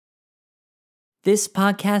This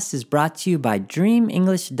podcast is brought to you by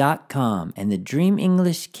DreamEnglish.com and the Dream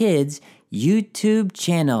English Kids YouTube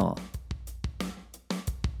channel.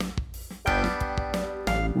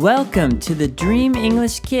 Welcome to the Dream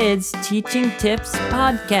English Kids Teaching Tips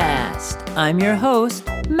Podcast. I'm your host,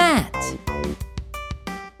 Matt.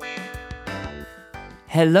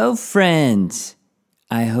 Hello, friends.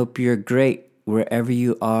 I hope you're great wherever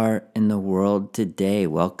you are in the world today.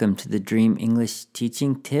 Welcome to the Dream English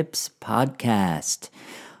Teaching Tips Podcast.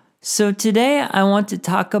 So today I want to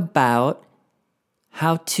talk about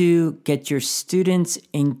how to get your students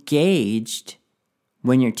engaged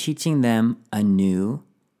when you're teaching them a new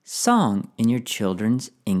song in your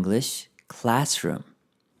children's English classroom.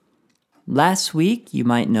 Last week, you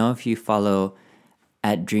might know if you follow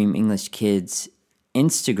at Dream English Kids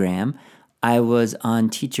Instagram, I was on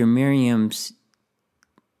Teacher Miriam's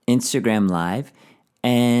Instagram Live,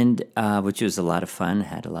 and which was a lot of fun,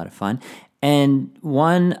 had a lot of fun. And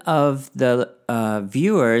one of the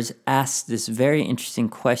viewers asked this very interesting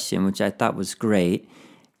question, which I thought was great.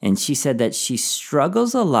 And she said that she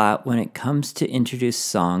struggles a lot when it comes to introduce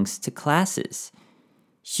songs to classes.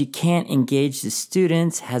 She can't engage the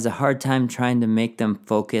students, has a hard time trying to make them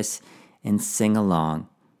focus and sing along.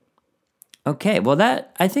 Okay, well,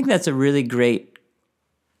 I think that's a really great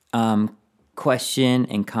question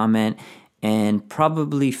and comment, and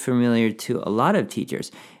probably familiar to a lot of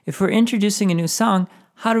teachers. If we're introducing a new song,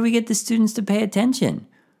 how do we get the students to pay attention?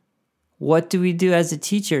 What do we do as a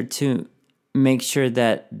teacher to make sure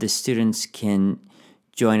that the students can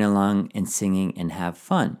join along in singing and have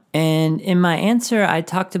fun? And in my answer, I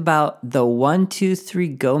talked about the 1, 2, 3,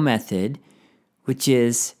 go method, which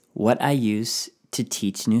is what I use to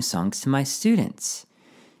teach new songs to my students.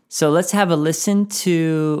 So let's have a listen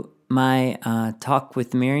to my talk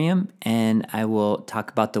with Miriam, and I will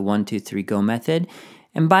talk about the 1, 2, 3, go method.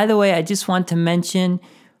 And by the way, I just want to mention,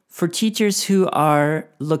 for teachers who are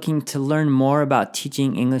looking to learn more about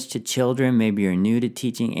teaching English to children, maybe you're new to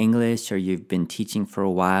teaching English or you've been teaching for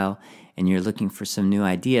a while and you're looking for some new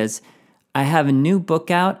ideas, I have a new book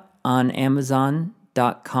out on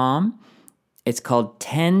Amazon.com. It's called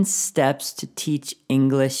 10 Steps to Teach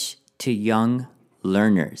English to Young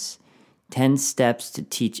Learners. 10 Steps to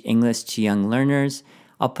Teach English to Young Learners.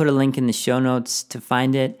 I'll put a link in the show notes to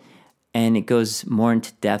find it, and it goes more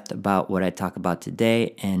into depth about what I talk about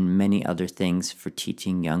today and many other things for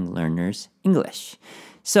teaching young learners English.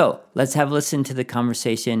 So let's have a listen to the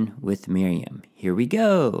conversation with Miriam. Here we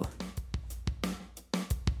go.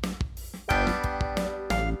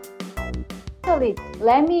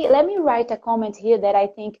 Let me write a comment here that I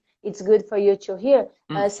think it's good for you to hear.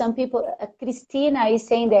 Some people, Christina is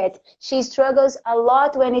saying that she struggles a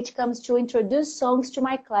lot when it comes to introduce songs to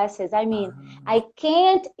my classes. I mean, I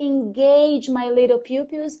can't engage my little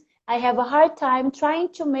pupils. I have a hard time trying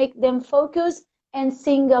to make them focus and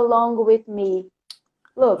sing along with me.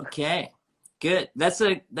 Look. Okay, good. That's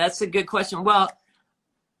a good question. Well,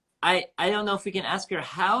 I don't know if we can ask her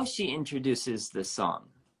how she introduces the song.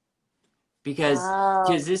 Because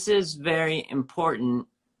this is very important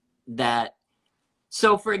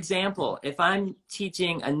so for example, if I'm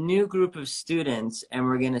teaching a new group of students and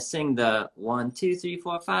we're going to sing the 1, 2, 3,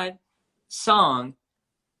 4, 5 song,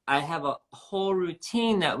 I have a whole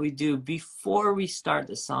routine that we do before we start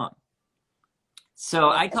the song. So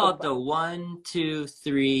I call it the 1, 2,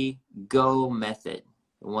 3, go method.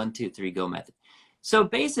 The 1, 2, 3, go method. So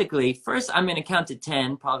basically, first I'm going to count to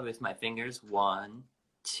 10, probably with my fingers. 1,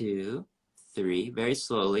 2, 3, very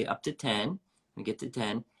slowly up to 10. We get to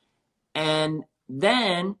 10. And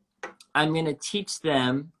then I'm going to teach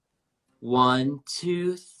them 1,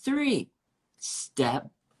 2, 3, step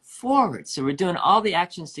forward. So we're doing all the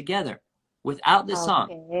actions together without the song.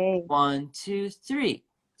 1, 2, 3,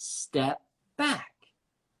 step back.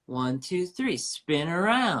 1, 2, 3, spin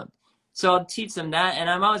around. So I'll teach them that, and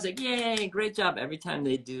I'm always like, yay, great job every time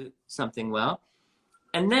they do something well.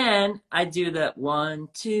 And then I do the 1,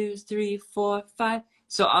 2, 3, 4, 5.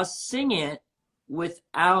 So I'll sing it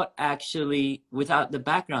without the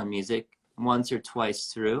background music once or twice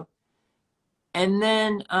through. And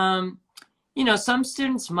then, some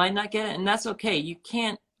students might not get it, and that's okay. You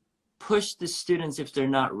can't push the students if they're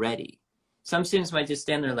not ready. Some students might just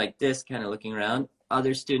stand there like this, kind of looking around.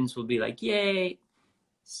 Other students will be like, yay,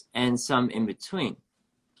 and some in between.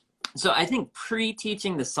 So I think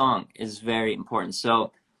pre-teaching the song is very important.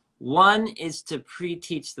 So 1 is to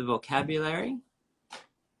pre-teach the vocabulary.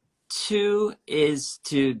 2 is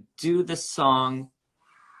to do the song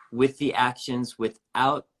with the actions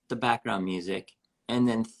without the background music. And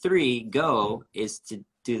then 3, go, is to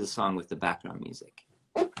do the song with the background music.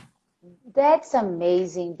 That's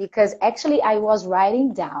amazing because actually I was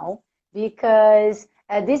writing down because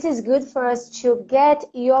this is good for us to get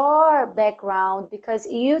your background because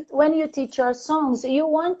you when you teach your songs you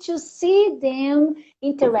want to see them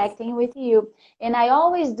interacting with you, and I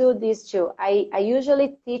always do this too. I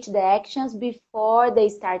usually teach the actions before they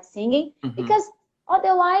start singing Hmm. because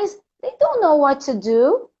otherwise they don't know what to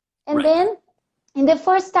do, and Right. then in the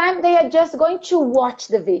first time they are just going to watch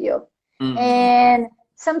the video, Hmm. and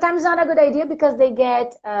sometimes not a good idea because they get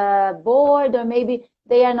bored or maybe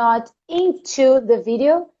they are not into the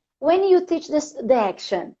video. When you teach this the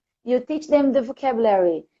action, you teach them the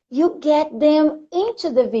vocabulary, you get them into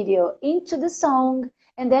the video, into the song,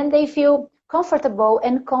 and then they feel comfortable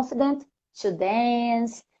and confident to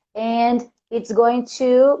dance, and it's going to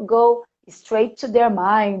go straight to their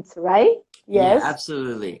minds, right? Yeah, Yes.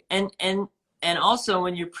 absolutely. And also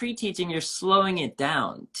when you're pre-teaching, you're slowing it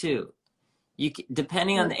down too.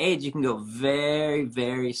 Depending on the age, you can go very,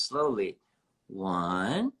 very slowly.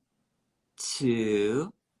 One,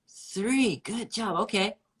 two, three. Good job.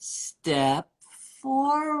 Okay. Step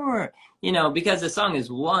forward. Because the song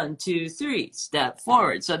is 1, 2, 3, step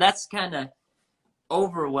forward. So that's kind of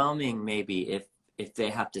overwhelming maybe if they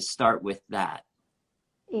have to start with that.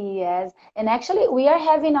 Yes, and actually, we are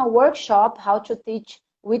having a workshop how to teach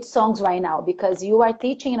with songs right now because you are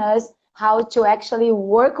teaching us how to actually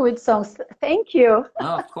work with songs. Thank you.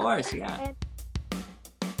 Oh, of course, yeah. And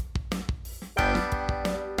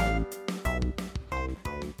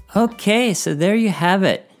Okay, so there you have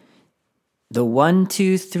it. The 1,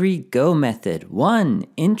 2, 3, go method. 1,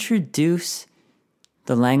 introduce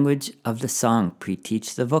the language of the song,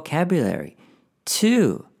 pre-teach the vocabulary.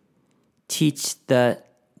 2, teach the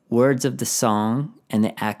words of the song and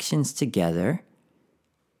the actions together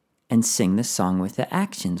and sing the song with the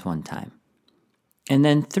actions one time. And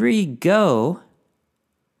then 3, go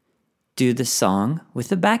do the song with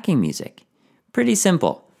the backing music. Pretty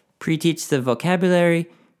simple. Pre-teach the vocabulary,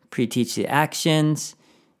 pre-teach the actions,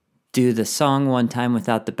 do the song one time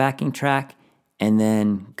without the backing track, and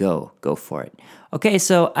then go for it. Okay,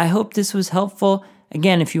 so I hope this was helpful.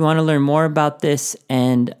 Again, if you want to learn more about this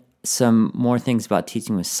and some more things about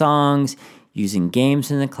teaching with songs, using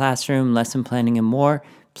games in the classroom, lesson planning, and more,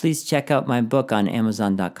 please check out my book on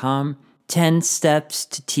Amazon.com, 10 Steps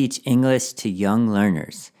to Teach English to Young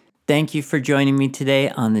Learners. Thank you for joining me today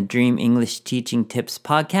on the Dream English Teaching Tips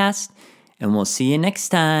podcast, and we'll see you next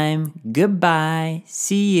time. Goodbye.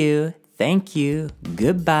 See you. Thank you.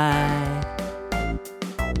 Goodbye.